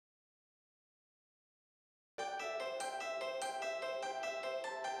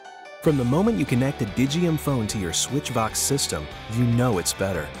From the moment you connect a Digium phone to your Switchvox system, you know it's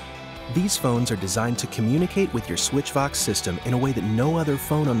better. These phones are designed to communicate with your Switchvox system in a way that no other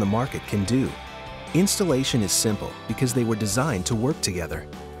phone on the market can do. Installation is simple because they were designed to work together.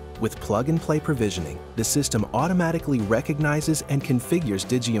 With plug-and-play provisioning, the system automatically recognizes and configures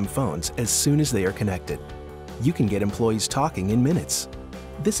Digium phones as soon as they are connected. You can get employees talking in minutes.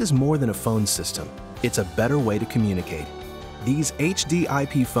 This is more than a phone system. It's a better way to communicate. These HD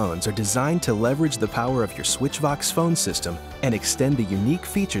IP phones are designed to leverage the power of your Switchvox phone system and extend the unique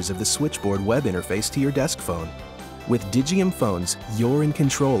features of the Switchboard web interface to your desk phone. With Digium phones, you're in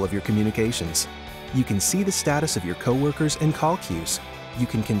control of your communications. You can see the status of your coworkers and call queues. You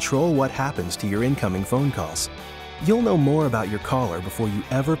can control what happens to your incoming phone calls. You'll know more about your caller before you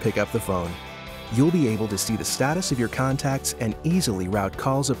ever pick up the phone. You'll be able to see the status of your contacts and easily route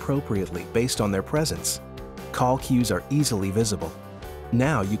calls appropriately based on their presence. Call queues are easily visible.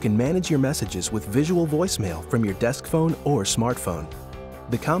 Now you can manage your messages with visual voicemail from your desk phone or smartphone.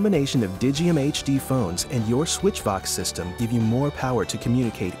 The combination of Digium HD phones and your Switchvox system give you more power to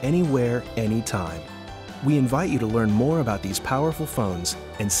communicate anywhere, anytime. We invite you to learn more about these powerful phones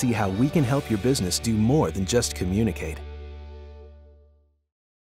and see how we can help your business do more than just communicate.